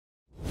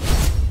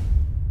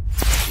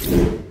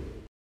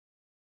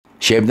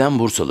Şebnem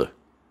Bursalı,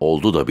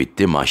 oldu da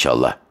bitti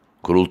maşallah.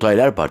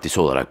 Kurultaylar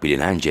Partisi olarak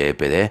bilinen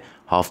CHP'de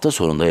hafta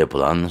sonunda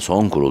yapılan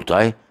son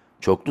kurultay,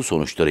 çoklu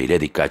sonuçları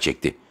ile dikkat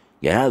çekti.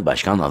 Genel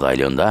Başkan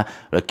adaylığında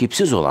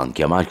rakipsiz olan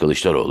Kemal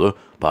Kılıçdaroğlu,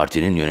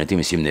 partinin yönetim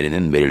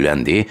isimlerinin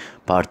belirlendiği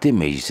Parti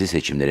Meclisi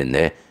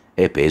seçimlerinde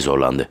epey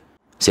zorlandı.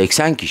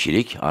 80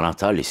 kişilik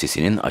anahtar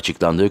listesinin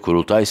açıklandığı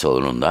kurultay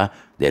salonunda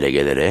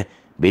delegelere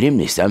 "benim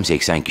listem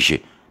 80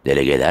 kişi,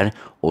 delegeler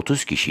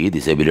 30 kişiyi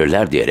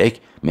dizebilirler"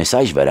 diyerek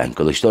mesaj veren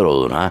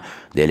Kılıçdaroğlu'na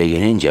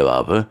delegenin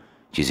cevabı,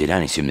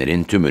 çizilen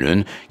isimlerin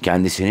tümünün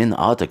kendisinin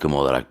A takımı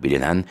olarak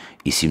bilinen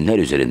isimler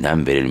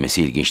üzerinden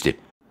verilmesi ilginçti.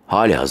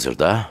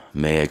 Halihazırda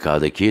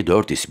MYK'daki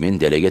 4 ismin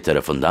delege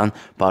tarafından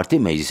parti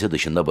meclisi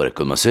dışında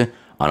bırakılması,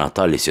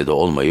 anahtar listede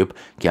olmayıp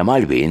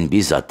Kemal Bey'in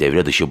bizzat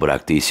devre dışı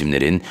bıraktığı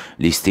isimlerin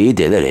listeyi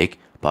delerek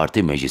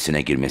parti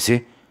meclisine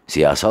girmesi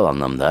siyasal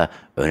anlamda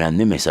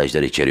önemli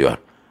mesajlar içeriyor.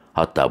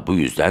 Hatta bu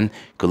yüzden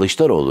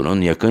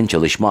Kılıçdaroğlu'nun yakın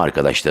çalışma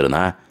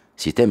arkadaşlarına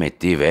sitem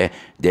ettiği ve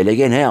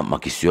delege ne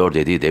yapmak istiyor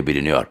dediği de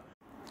biliniyor.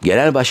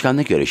 Genel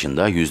başkanlık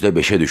yarışında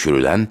 %5'e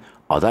düşürülen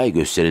aday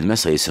gösterilme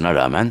sayısına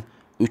rağmen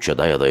 3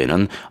 aday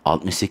adayının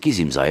 68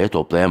 imzaya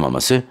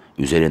toplayamaması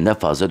üzerinde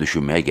fazla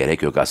düşünmeye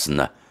gerek yok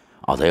aslında.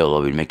 Aday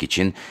olabilmek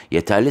için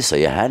yeterli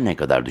sayı her ne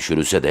kadar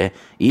düşürülse de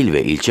il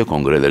ve ilçe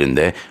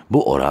kongrelerinde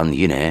bu oran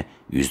yine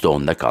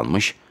 %10'da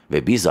kalmış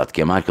ve bizzat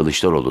Kemal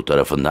Kılıçdaroğlu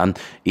tarafından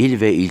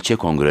il ve ilçe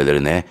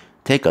kongrelerine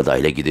tek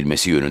adayla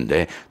gidilmesi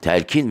yönünde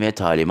telkin ve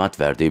talimat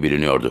verdiği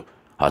biliniyordu.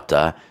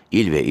 Hatta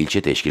il ve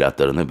ilçe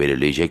teşkilatlarını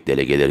belirleyecek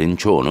delegelerin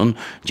çoğunun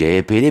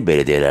CHP'li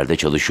belediyelerde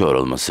çalışıyor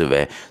olması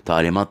ve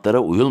talimatlara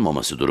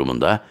uyulmaması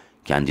durumunda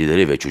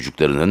kendileri ve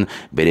çocuklarının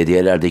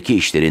belediyelerdeki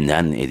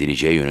işlerinden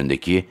edileceği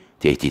yönündeki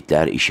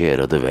tehditler işe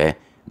yaradı ve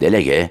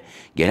delege,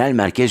 genel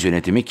merkez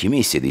yönetimi kimi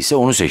istediyse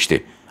onu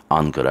seçti.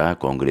 Ankara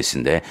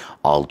Kongresi'nde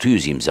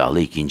 600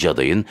 imzalı ikinci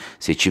adayın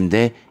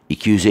seçimde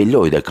 250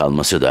 oyda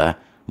kalması da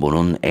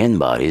bunun en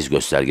bariz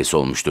göstergesi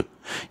olmuştu.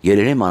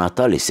 Gelelim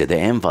anahtar listede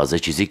en fazla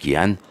çizik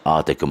yiyen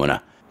A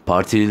takımına.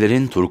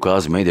 Partililerin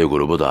Turkuaz Medya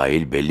Grubu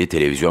dahil belli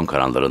televizyon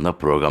kanallarında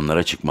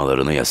programlara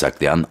çıkmalarını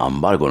yasaklayan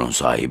ambargonun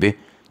sahibi,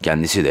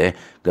 kendisi de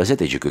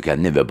gazeteci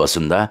kökenli ve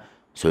basında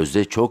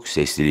sözde çok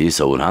sesliliği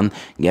savunan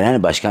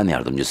Genel Başkan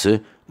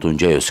Yardımcısı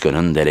Tuncay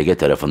Özkan'ın delege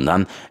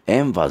tarafından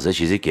en fazla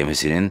çizik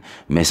yemesinin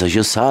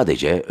mesajı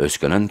sadece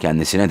Özkan'ın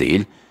kendisine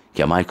değil,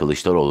 Kemal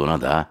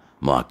Kılıçdaroğlu'na da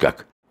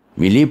muhakkak.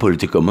 Milli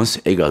politikamız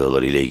Ege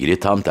Adaları ile ilgili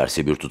tam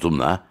tersi bir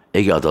tutumla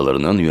Ege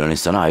Adaları'nın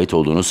Yunanistan'a ait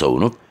olduğunu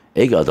savunup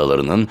Ege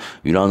Adaları'nın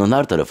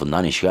Yunanlılar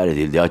tarafından işgal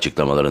edildiği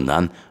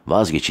açıklamalarından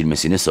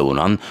vazgeçilmesini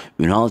savunan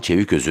Ünal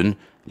Çeviköz'ün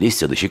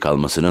liste dışı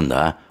kalmasının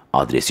da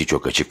adresi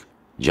çok açık.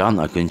 Can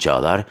Akın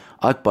Çağlar,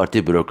 AK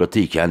Parti bürokratı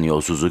iken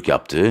yolsuzluk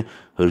yaptığı,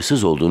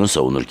 hırsız olduğunu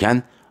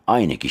savunurken,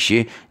 aynı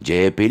kişi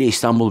CHP'li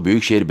İstanbul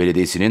Büyükşehir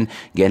Belediyesi'nin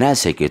genel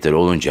sekreteri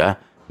olunca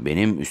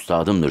benim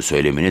üstadımdır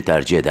söylemini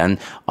tercih eden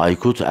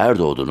Aykut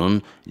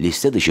Erdoğdu'nun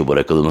liste dışı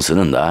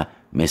bırakılmasının da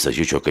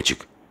mesajı çok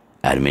açık.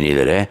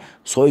 Ermenilere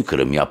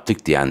soykırım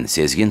yaptık diyen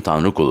Sezgin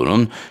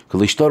Tanrıkulu'nun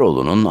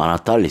Kılıçdaroğlu'nun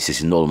anahtar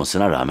listesinde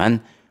olmasına rağmen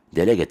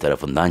delege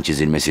tarafından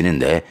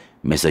çizilmesinin de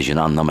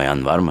mesajını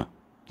anlamayan var mı?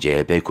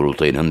 CHP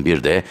kurultayının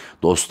bir de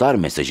dostlar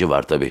mesajı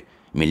var tabii.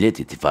 Millet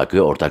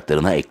İttifakı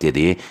ortaklarına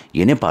eklediği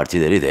yeni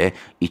partileri de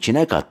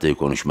içine kattığı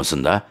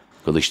konuşmasında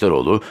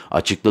Kılıçdaroğlu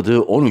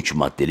açıkladığı 13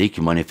 maddelik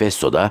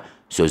manifestoda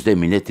sözde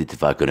Millet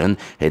İttifakı'nın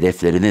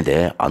hedeflerini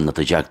de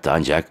anlatacaktı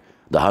ancak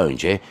daha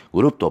önce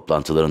grup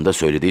toplantılarında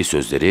söylediği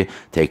sözleri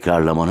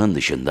tekrarlamanın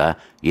dışında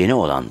yeni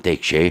olan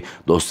tek şey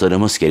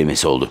dostlarımız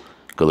kelimesi oldu.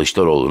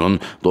 Kılıçdaroğlu'nun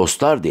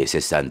dostlar diye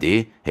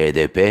seslendiği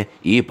HDP,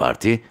 İyi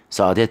Parti,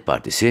 Saadet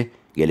Partisi,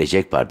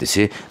 Gelecek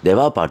Partisi,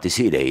 Deva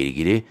Partisi ile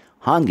ilgili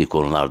hangi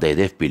konularda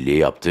hedef birliği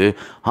yaptığı,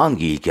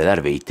 hangi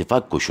ilkeler ve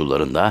ittifak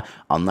koşullarında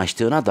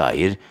anlaştığına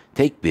dair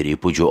tek bir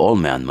ipucu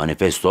olmayan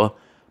manifesto,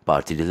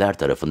 partililer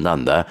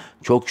tarafından da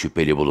çok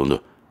şüpheli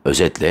bulundu.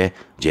 Özetle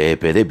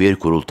CHP'de bir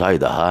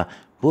kurultay daha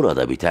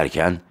burada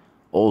biterken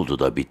oldu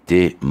da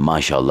bitti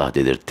maşallah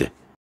dedirtti.